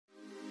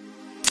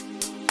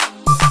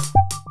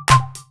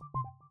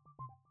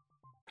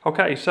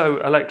Okay, so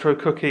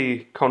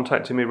ElectroCookie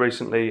contacted me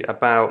recently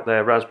about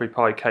their Raspberry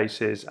Pi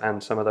cases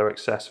and some of their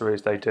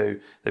accessories they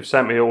do. They've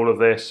sent me all of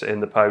this in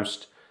the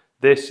post.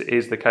 This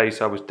is the case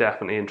I was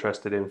definitely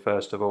interested in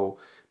first of all,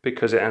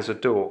 because it has a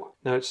door.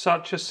 Now it's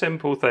such a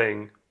simple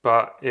thing,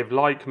 but if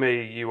like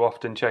me you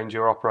often change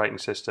your operating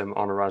system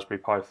on a Raspberry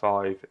Pi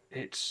 5,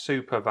 it's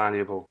super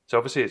valuable. So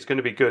obviously it's going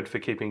to be good for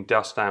keeping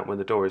dust out when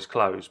the door is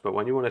closed, but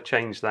when you want to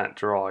change that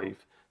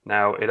drive,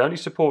 now it only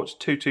supports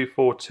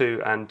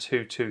 2242 and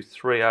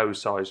 2230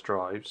 size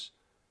drives,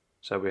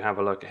 so we have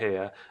a look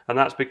here, and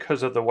that's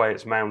because of the way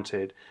it's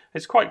mounted.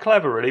 It's quite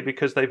clever really,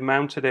 because they've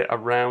mounted it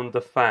around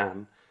the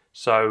fan,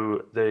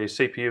 so the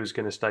CPU is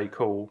going to stay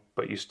cool,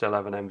 but you still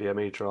have an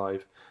NVMe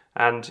drive.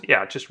 And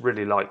yeah, I just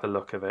really like the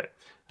look of it,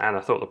 and I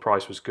thought the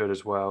price was good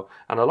as well.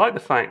 And I like the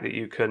fact that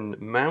you can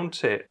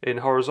mount it in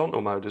horizontal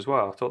mode as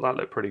well. I thought that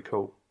looked pretty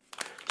cool.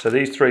 So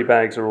these three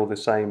bags are all the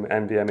same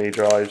NVMe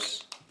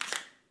drives.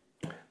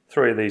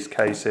 Three of these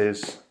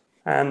cases,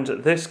 and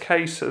this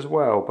case as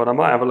well, but I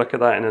might have a look at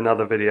that in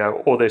another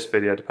video, or this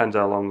video, depends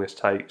how long this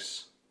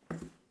takes.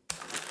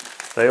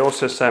 They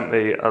also sent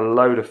me a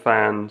load of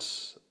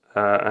fans,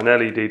 an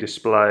LED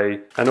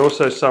display, and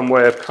also some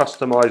way of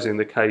customizing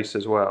the case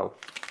as well.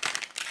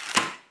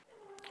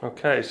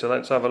 Okay, so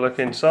let's have a look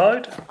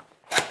inside.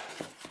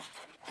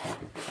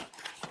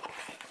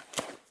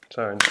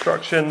 So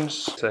instructions,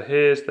 so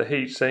here's the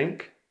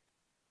heatsink,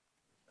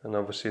 and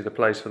obviously the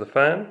place for the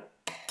fan.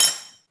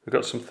 We've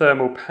got some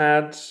thermal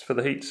pads for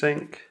the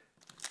heatsink.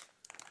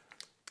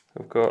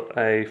 I've got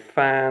a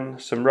fan,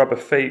 some rubber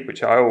feet,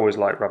 which I always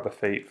like rubber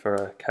feet for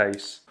a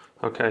case.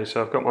 Okay,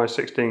 so I've got my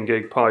 16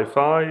 gig Pi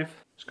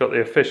 5. It's got the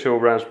official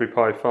Raspberry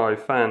Pi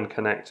 5 fan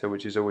connector,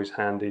 which is always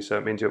handy, so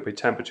it means it'll be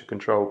temperature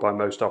controlled by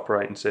most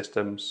operating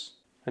systems.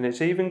 And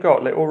it's even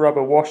got little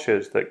rubber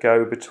washers that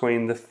go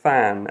between the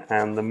fan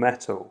and the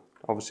metal,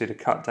 obviously to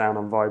cut down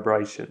on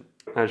vibration.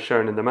 As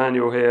shown in the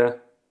manual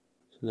here.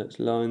 So let's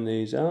line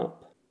these up.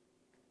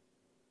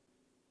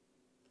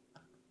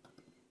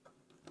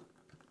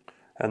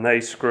 And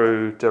they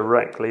screw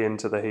directly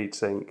into the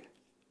heatsink.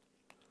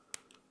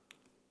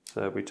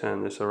 So if we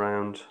turn this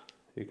around,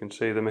 you can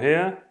see them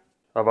here.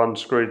 I've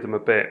unscrewed them a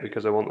bit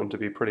because I want them to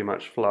be pretty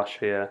much flush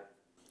here.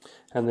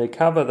 And they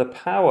cover the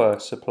power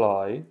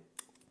supply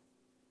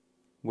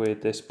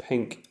with this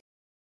pink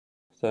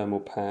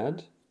thermal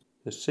pad,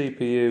 the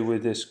CPU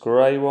with this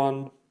grey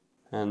one,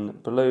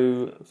 and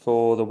blue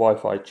for the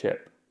Wi-Fi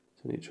chip.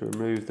 So I need to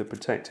remove the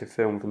protective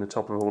film from the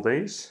top of all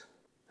these.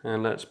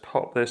 And let's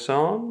pop this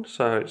on,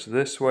 so it's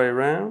this way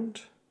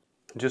around.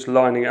 Just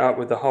lining it up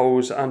with the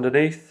holes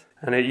underneath.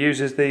 And it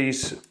uses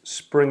these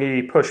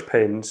springy push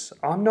pins.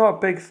 I'm not a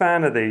big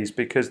fan of these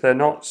because they're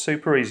not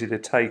super easy to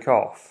take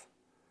off.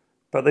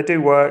 But they do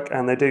work,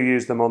 and they do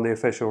use them on the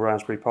official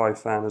Raspberry Pi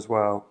fan as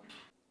well.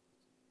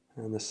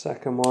 And the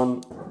second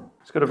one,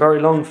 it's got a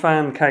very long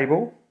fan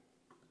cable.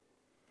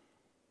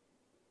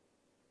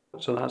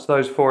 So that's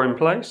those four in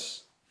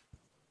place.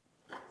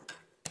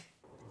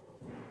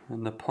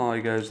 And the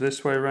Pi goes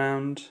this way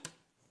around,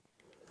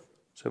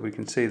 so we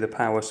can see the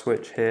power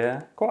switch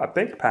here. Quite a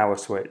big power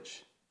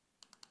switch.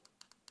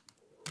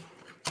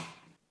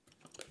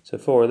 So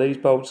four of these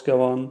bolts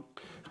go on.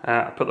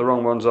 I put the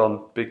wrong ones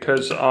on.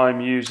 Because I'm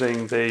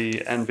using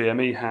the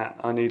NVMe hat,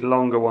 I need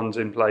longer ones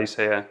in place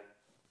here,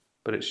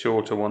 but it's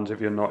shorter ones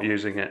if you're not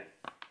using it.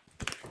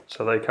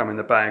 So they come in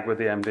the bag with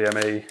the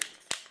NVMe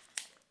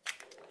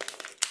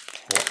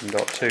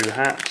 1.2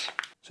 hat.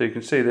 So you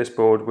can see this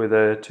board with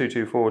a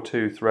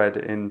 2242 thread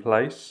in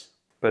place,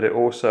 but it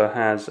also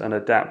has an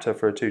adapter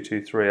for a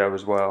 2230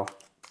 as well.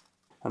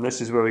 And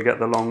this is where we get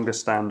the longer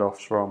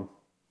standoffs from,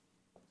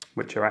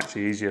 which are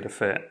actually easier to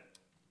fit.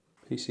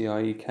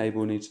 PCIe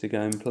cable needs to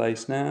go in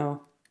place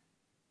now.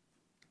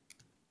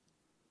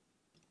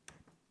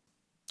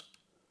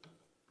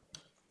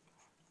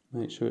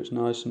 Make sure it's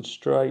nice and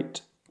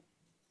straight.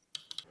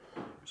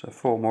 So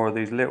four more of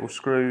these little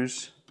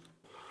screws.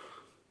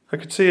 I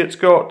can see it's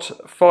got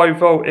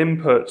 5-volt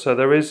input, so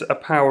there is a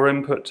power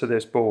input to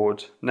this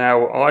board.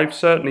 Now, I've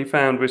certainly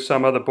found with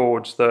some other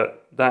boards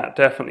that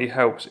definitely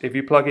helps if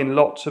you plug in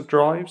lots of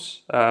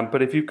drives,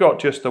 but if you've got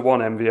just the one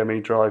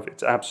NVMe drive,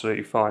 it's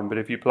absolutely fine. But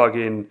if you plug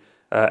in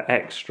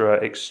extra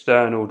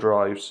external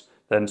drives,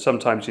 then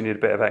sometimes you need a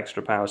bit of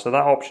extra power. So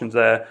that option's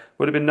there.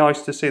 Would have been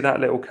nice to see that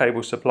little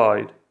cable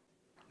supplied.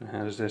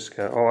 How does this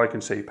go? Oh, I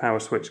can see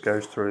power switch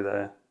goes through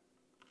there.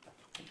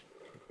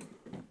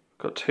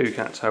 Got two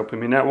cats helping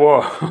me now.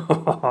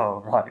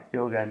 Whoa! Right,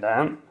 you're going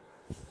down.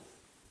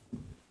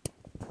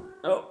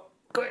 Oh,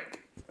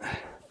 quick!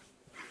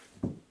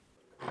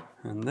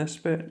 And this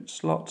bit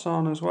slots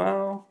on as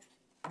well.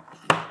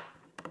 I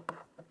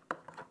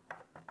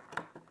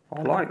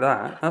like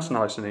that. That's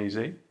nice and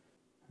easy.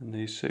 And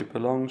these super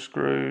long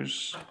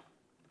screws.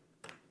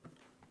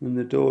 And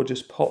the door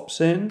just pops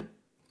in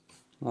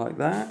like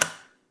that.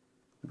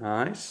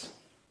 Nice.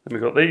 Then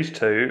we've got these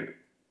two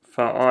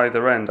for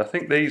either end. I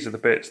think these are the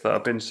bits that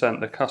have been sent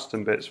the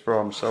custom bits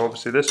from. So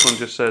obviously this one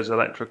just says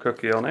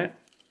ElectroCookie on it.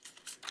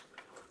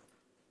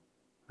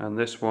 and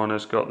this one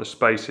has got the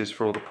spaces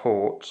for all the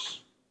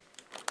ports.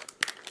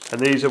 And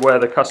these are where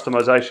the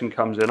customization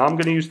comes in. I'm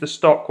going to use the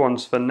stock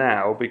ones for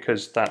now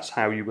because that's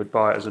how you would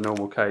buy it as a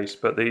normal case,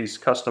 but these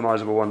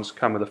customizable ones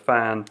come with a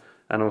fan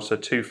and also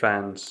 2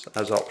 fans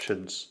as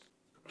options.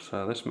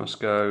 So this must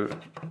go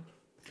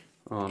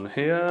on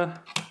here.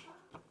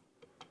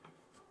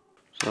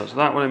 So that's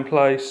that one in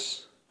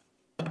place.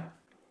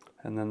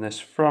 And then this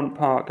front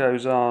part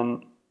goes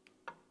on.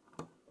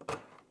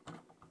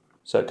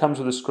 So it comes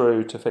with a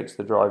screw to fix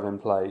the drive in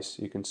place.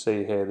 You can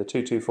see here the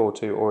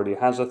 2242 already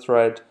has a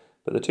thread,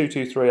 but the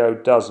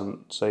 2230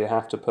 doesn't, so you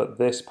have to put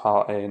this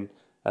part in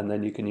and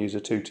then you can use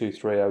a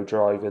 2230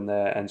 drive in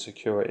there and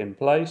secure it in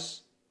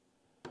place.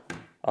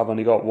 I've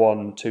only got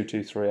one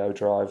 2230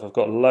 drive. I've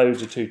got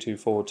loads of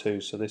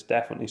 2242, so this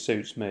definitely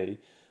suits me.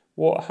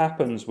 What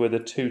happens with a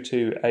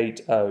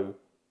 2280?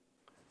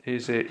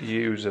 Is it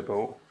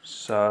usable?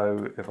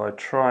 So if I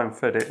try and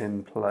fit it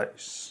in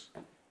place.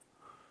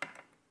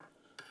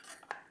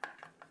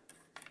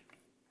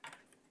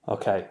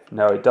 Okay,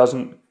 no, it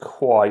doesn't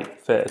quite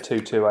fit a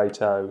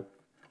 2280.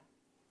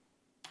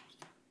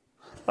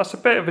 That's a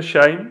bit of a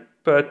shame,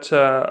 but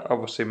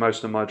obviously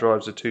most of my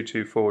drives are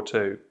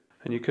 2242.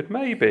 And you could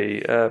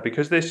maybe,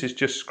 because this is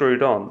just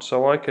screwed on,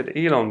 so I could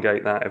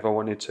elongate that if I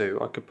wanted to.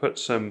 I could put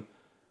some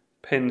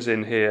pins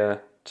in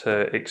here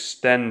to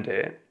extend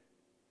it.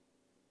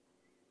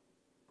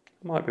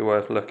 Might be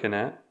worth looking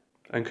at.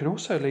 And can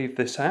also leave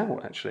this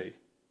out, actually.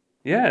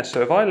 Yeah,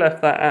 so if I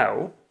left that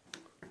out,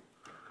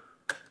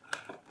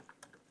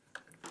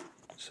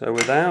 so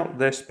without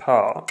this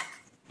part,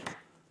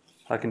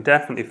 I can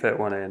definitely fit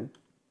one in.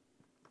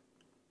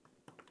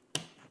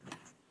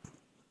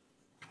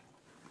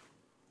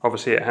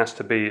 Obviously it has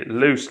to be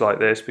loose like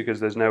this because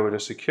there's nowhere to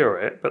secure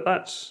it, but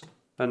that's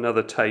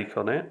another take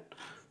on it.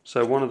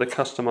 So one of the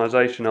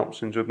customization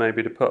options would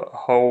maybe to put a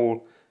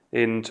hole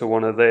into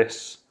one of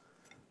this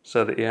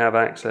so that you have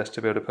access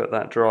to be able to put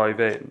that drive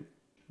in.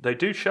 They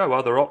do show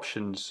other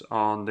options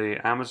on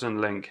the Amazon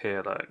link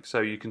here, look.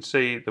 So you can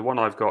see the one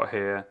I've got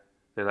here,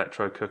 the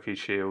ElectroCookie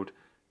Shield.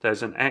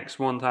 There's an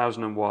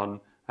X1001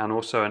 and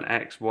also an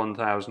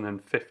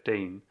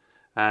X1015,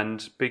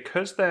 and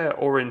because they're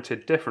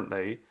oriented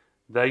differently,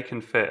 they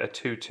can fit a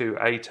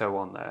 2280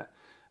 on there.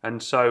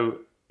 And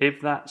so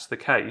if that's the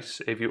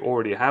case, if you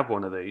already have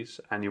one of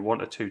these and you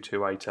want a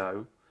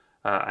 2280,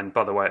 and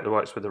by the way it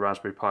works with the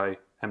Raspberry Pi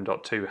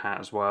M.2 hat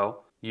as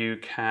well, you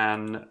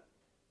can,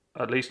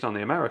 at least on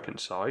the American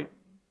site,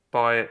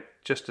 buy it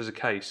just as a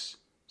case.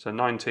 So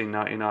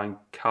 $19.99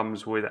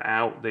 comes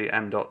without the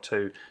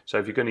M.2. So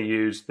if you're going to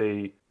use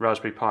the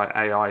Raspberry Pi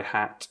AI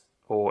hat,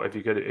 or if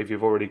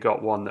you've already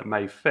got one that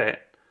may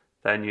fit,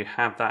 then you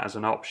have that as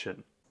an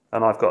option.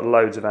 And I've got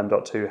loads of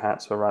M.2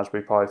 hats for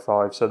Raspberry Pi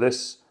 5. So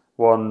this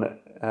one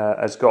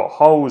has got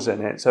holes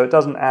in it, so it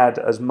doesn't add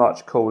as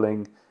much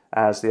cooling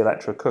as the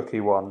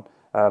ElectroCookie one,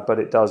 but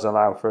it does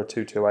allow for a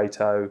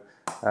 2280.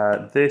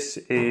 This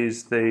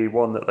is the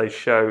one that they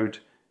showed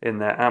in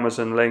their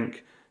Amazon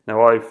link.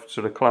 Now I've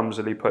sort of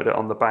clumsily put it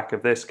on the back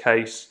of this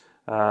case.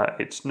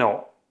 It's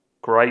not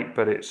great,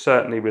 but it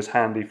certainly was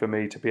handy for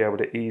me to be able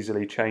to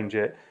easily change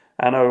it.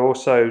 And I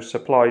also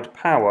supplied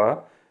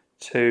power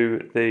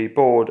to the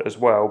board as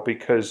well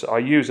because I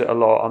use it a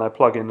lot and I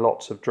plug in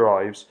lots of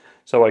drives.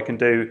 So I can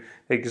do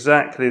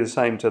exactly the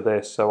same to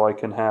this. So I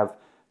can have a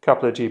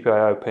couple of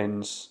GPIO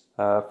pins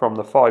from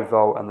the 5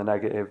 volt and the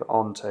negative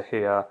onto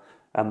here,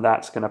 and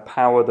that's going to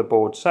power the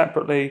board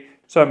separately.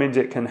 So it means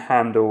it can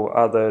handle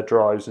other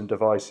drives and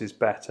devices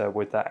better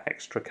with that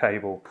extra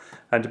cable.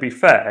 And to be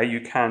fair,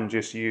 you can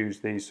just use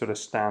these sort of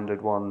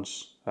standard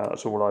ones.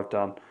 That's all I've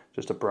done,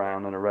 just a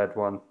brown and a red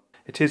one.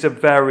 It is a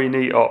very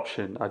neat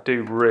option. I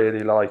do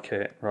really like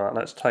it. Right,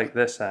 let's take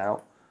this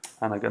out,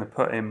 and I'm going to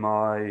put in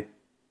my, I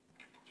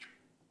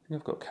think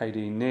I've got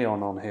KD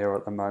Neon on here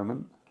at the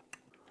moment.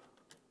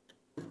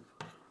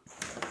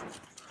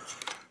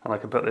 And I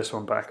can put this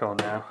one back on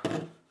now.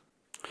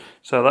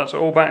 So that's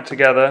all back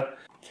together.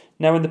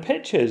 Now in the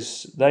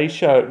pictures, they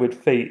show it with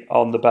feet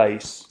on the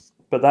base,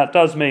 but that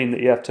does mean that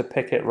you have to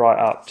pick it right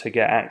up to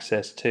get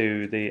access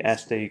to the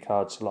SD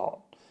card slot.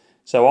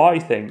 So I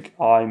think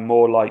I'm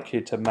more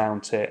likely to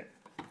mount it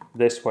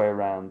this way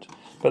around.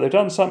 But they've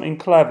done something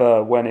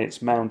clever when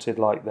it's mounted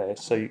like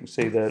this. So you can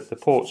see the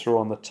ports are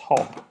on the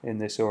top in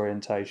this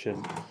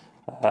orientation,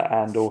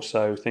 and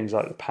also things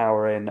like the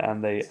power in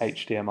and the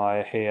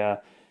HDMI are here.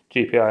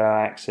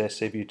 GPIO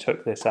access, if you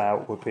took this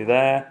out, would be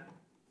there.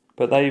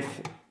 But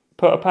they've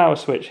put a power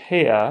switch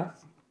here,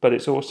 but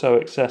it's also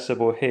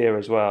accessible here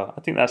as well.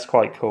 I think that's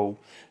quite cool.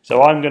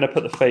 So I'm going to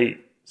put the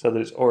feet so that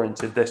it's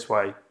oriented this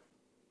way.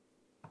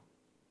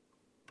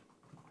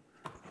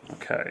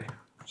 Okay,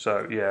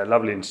 so yeah,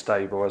 lovely and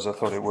stable as I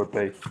thought it would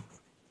be.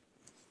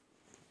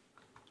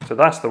 So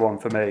that's the one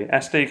for me.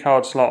 SD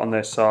card slot on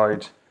this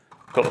side,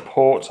 got the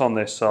ports on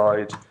this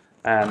side,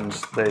 and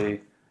the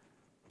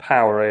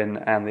power in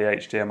and the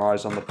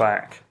HDMI's on the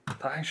back.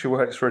 That actually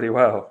works really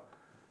well.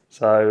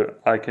 So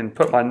I can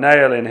put my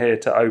nail in here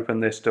to open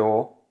this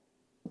door,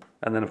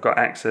 and then I've got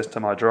access to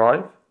my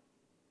drive.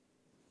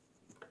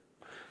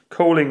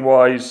 Cooling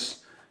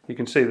wise, you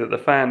can see that the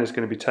fan is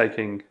going to be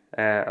taking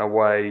air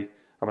away.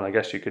 I mean, I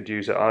guess you could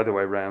use it either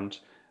way round,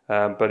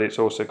 but it's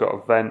also got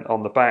a vent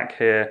on the back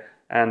here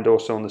and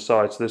also on the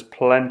side, so there's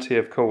plenty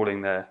of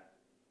cooling there.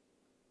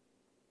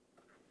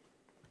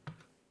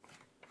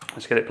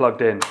 Let's get it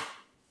plugged in.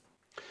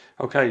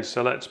 Okay,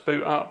 so let's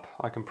boot up.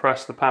 I can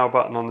press the power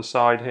button on the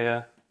side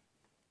here.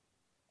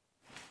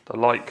 The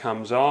light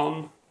comes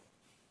on.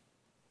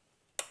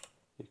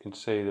 You can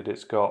see that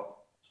it's got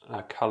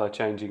a colour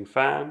changing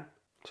fan.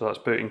 So that's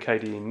booting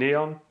KDE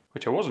Neon,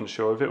 which I wasn't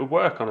sure if it would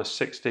work on a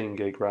 16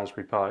 gig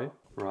Raspberry Pi.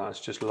 Right,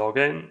 let's just log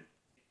in.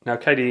 Now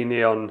KDE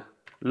Neon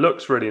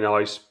looks really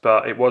nice,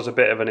 but it was a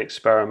bit of an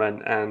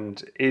experiment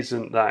and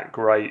isn't that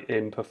great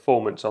in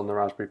performance on the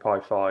Raspberry Pi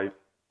 5.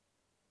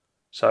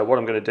 So what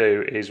I'm going to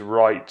do is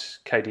write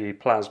KDE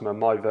Plasma,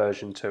 my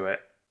version, to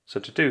it. So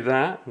to do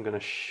that, I'm going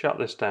to shut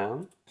this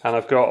down. And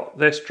I've got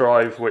this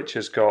drive which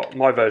has got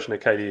my version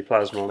of KDE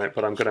Plasma on it,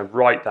 but I'm going to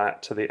write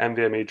that to the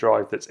NVMe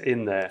drive that's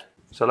in there.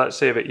 So let's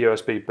see if it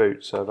USB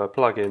boots. So if I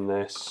plug in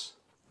this,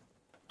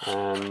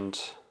 and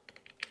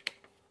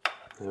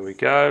there we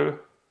go.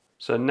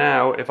 So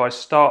now if I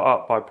start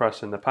up by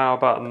pressing the power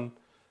button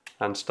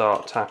and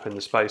start tapping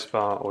the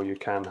spacebar, or you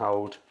can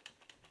hold,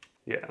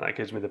 yeah, that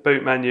gives me the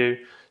boot menu.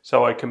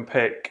 So I can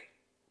pick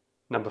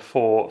number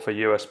 4 for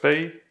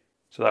USB.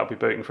 So that'll be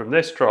booting from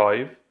this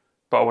drive,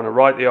 but I want to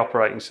write the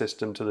operating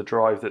system to the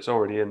drive that's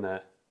already in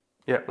there.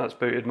 Yep, that's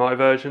booted my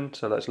version,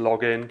 so let's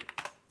log in.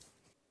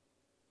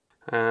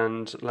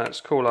 And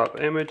let's call up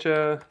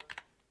Imager,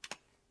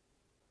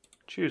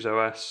 choose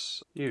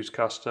OS, use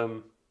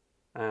custom,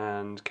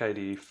 and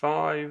KDE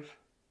 5,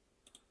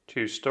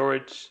 choose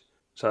storage.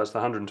 So that's the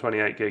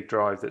 128 gig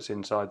drive that's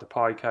inside the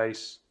Pi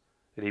case.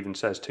 It even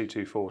says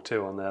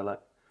 2242 on there.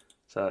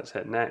 So let's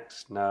hit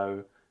next,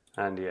 no,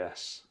 and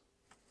yes.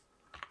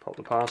 Pop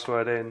the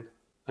password in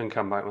and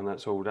come back when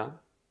that's all done.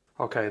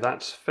 Okay,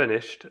 that's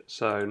finished.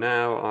 So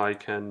now I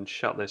can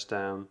shut this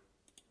down.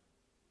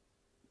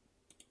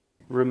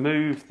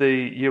 Remove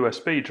the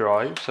USB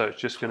drive, so it's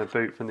just going to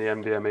boot from the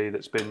NVMe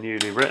that's been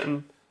newly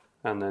written,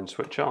 and then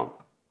switch on.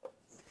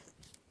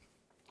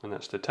 And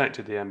that's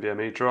detected the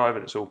NVMe drive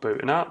and it's all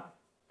booting up.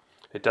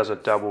 It does a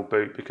double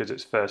boot because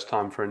it's first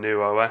time for a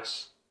new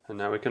OS. And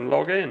now we can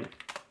log in.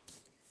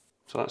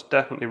 So that's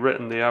definitely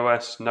written the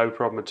OS, no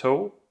problem at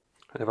all.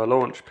 And if I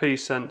launch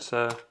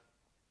pSensor,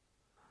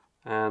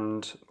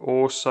 and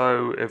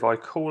also if I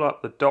call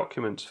up the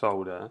documents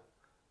folder,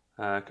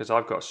 because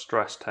I've got a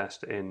stress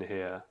test in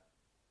here.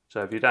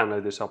 So if you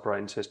download this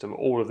operating system,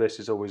 all of this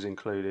is always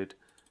included.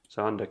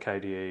 So under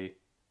KDE,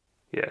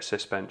 yeah,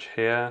 Sysbench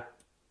here.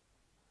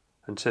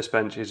 And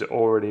Sysbench is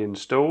already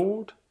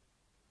installed.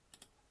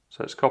 So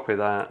let's copy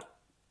that.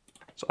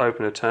 Let's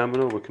open a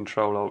terminal with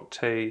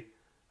Control-Alt-T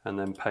and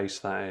then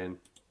paste that in.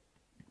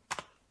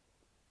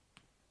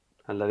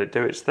 And let it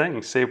do its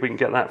thing. See if we can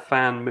get that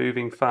fan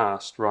moving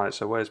fast. Right,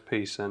 so where's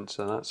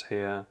pSensor? That's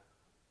here.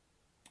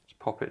 Let's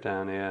pop it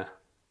down here.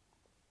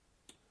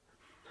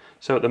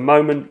 So at the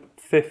moment,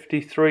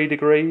 53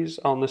 degrees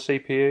on the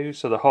CPU.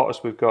 So the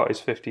hottest we've got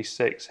is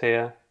 56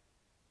 here.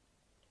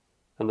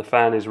 And the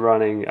fan is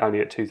running only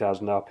at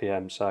 2000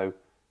 RPM, so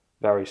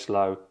very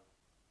slow.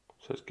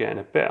 So it's getting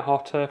a bit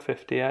hotter,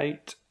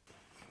 58.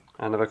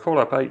 And if I call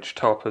up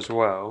HTOP as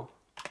well,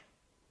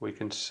 we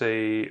can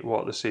see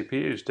what the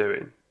CPU is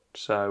doing.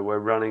 So we're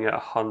running at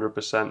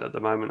 100% at the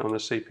moment on the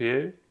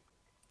CPU.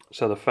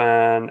 So the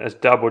fan has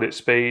doubled its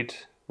speed,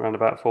 around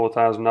about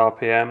 4000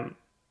 RPM.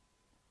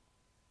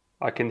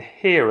 I can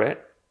hear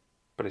it,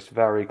 but it's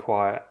very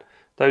quiet.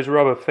 Those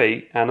rubber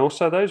feet and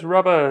also those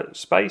rubber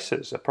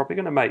spacers are probably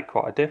going to make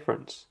quite a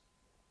difference,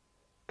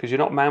 because you're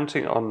not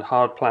mounting it on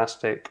hard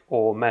plastic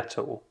or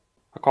metal.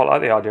 I quite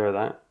like the idea of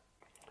that.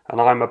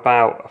 And I'm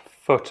about a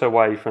foot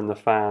away from the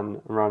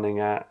fan running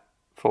at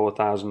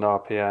 4000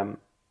 RPM.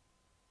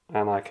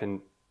 And I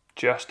can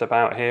just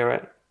about hear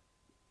it.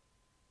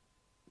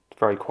 It's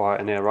very quiet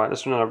in here, right?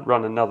 Let's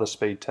run another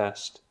speed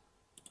test,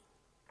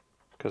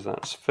 because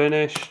that's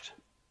finished.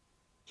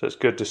 So it's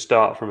good to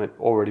start from it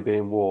already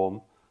being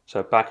warm.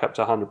 So back up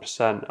to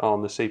 100%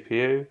 on the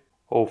CPU,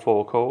 all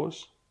 4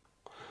 cores.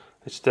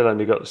 It's still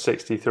only got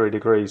 63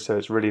 degrees, so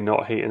it's really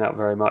not heating up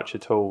very much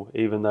at all,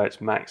 even though it's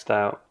maxed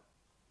out.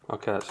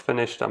 Okay, that's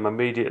finished. I'm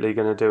immediately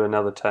going to do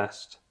another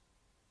test.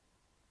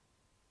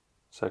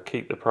 So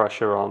keep the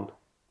pressure on.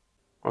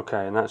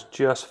 Okay, and that's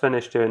just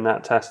finished doing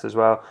that test as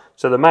well.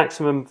 So the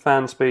maximum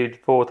fan speed,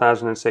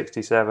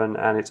 4067,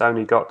 and it's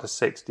only got to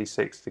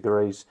 66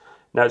 degrees.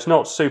 Now it's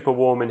not super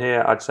warm in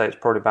here. I'd say it's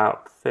probably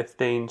about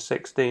 15,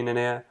 16 in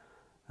here.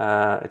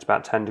 It's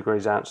about 10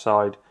 degrees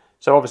outside.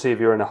 So obviously if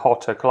you're in a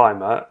hotter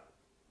climate,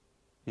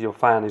 your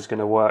fan is going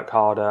to work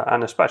harder,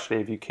 and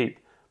especially if you keep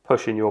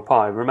pushing your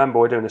Pi. Remember,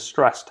 we're doing a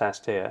stress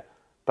test here,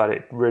 but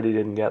it really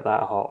didn't get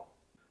that hot.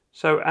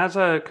 So as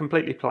a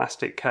completely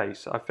plastic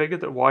case, I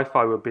figured that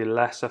Wi-Fi would be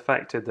less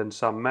affected than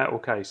some metal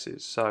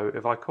cases. So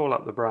if I call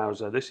up the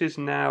browser, this is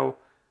now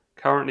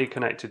currently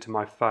connected to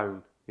my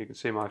phone. You can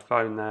see my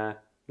phone there,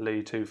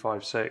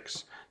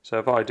 Lee256. So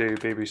if I do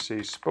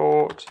BBC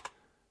Sport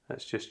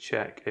Let's just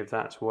check if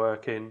that's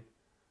working.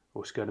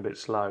 Oh, it's going a bit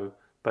slow,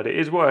 but it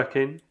is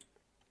working.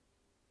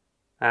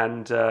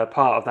 And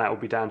part of that will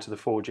be down to the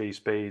 4G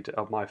speed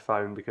of my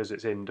phone because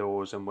it's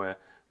indoors and we're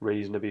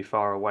reasonably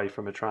far away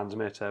from a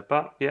transmitter.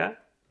 But yeah,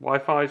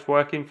 Wi-Fi is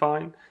working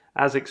fine,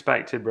 as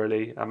expected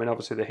really. I mean,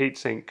 obviously the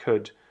heatsink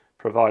could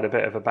provide a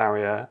bit of a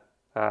barrier,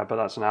 but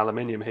that's an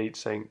aluminium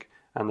heatsink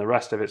and the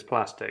rest of it's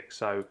plastic.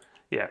 So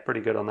yeah,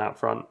 pretty good on that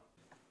front.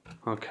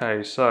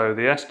 Okay, so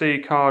the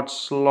SD card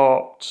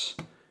slot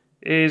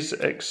is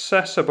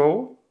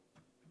accessible.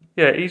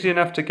 Yeah, easy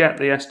enough to get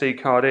the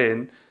SD card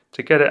in.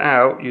 To get it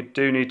out, you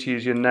do need to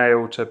use your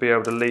nail to be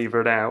able to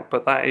lever it out,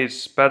 but that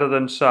is better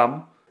than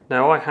some.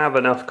 Now, I have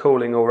enough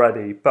cooling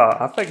already,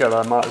 but I figured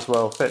I might as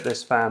well fit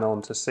this fan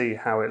on to see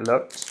how it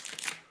looks.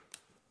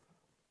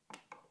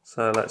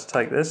 So let's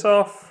take this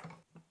off.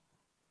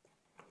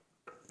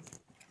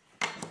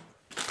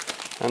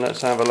 And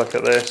let's have a look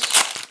at this.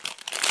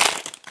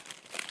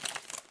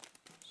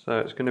 So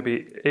it's going to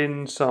be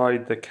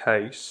inside the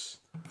case.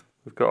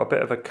 We've got a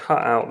bit of a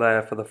cutout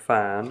there for the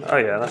fan. Oh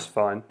yeah, that's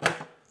fine.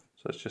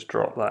 So let's just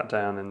drop that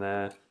down in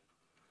there.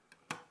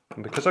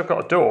 And because I've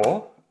got a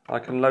door, I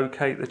can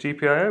locate the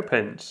GPIO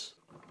pins.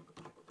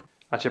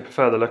 Actually, I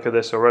prefer the look of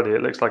this already.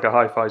 It looks like a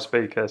hi-fi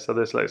speaker, so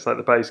this looks like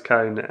the base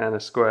cone and a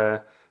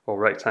square or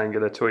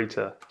rectangular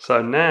tweeter.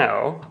 So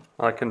now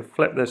I can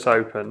flip this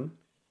open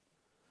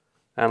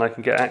and I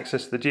can get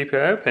access to the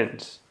GPIO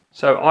pins.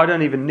 So I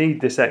don't even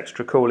need this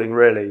extra cooling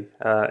really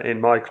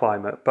in my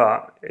climate,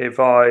 but if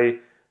I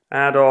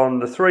add on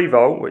the 3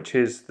 volt, which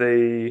is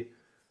the,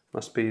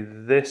 must be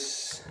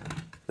this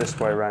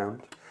way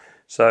around.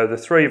 So the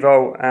 3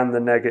 volt and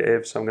the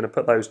negative, so I'm going to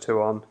put those two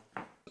on.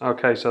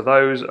 Okay, so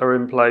those are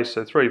in place,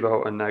 so 3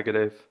 volt and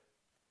negative.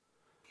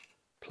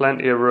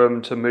 Plenty of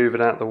room to move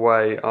it out the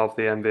way of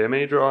the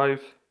NVMe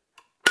drive.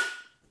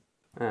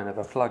 And if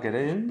I plug it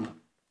in.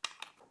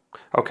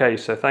 Okay,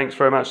 so thanks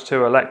very much to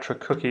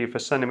ElectroCookie for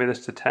sending me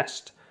this to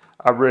test.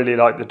 I really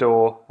like the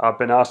door. I've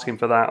been asking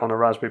for that on a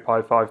Raspberry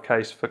Pi 5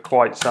 case for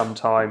quite some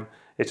time.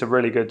 It's a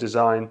really good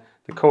design.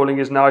 The cooling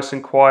is nice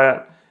and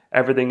quiet.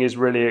 Everything is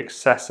really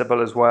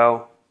accessible as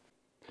well.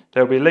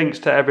 There'll be links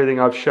to everything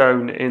I've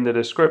shown in the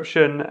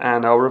description,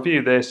 and I'll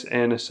review this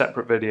in a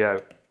separate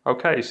video.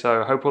 Okay,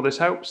 so I hope all this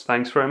helps.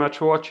 Thanks very much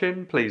for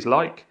watching. Please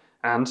like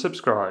and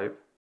subscribe.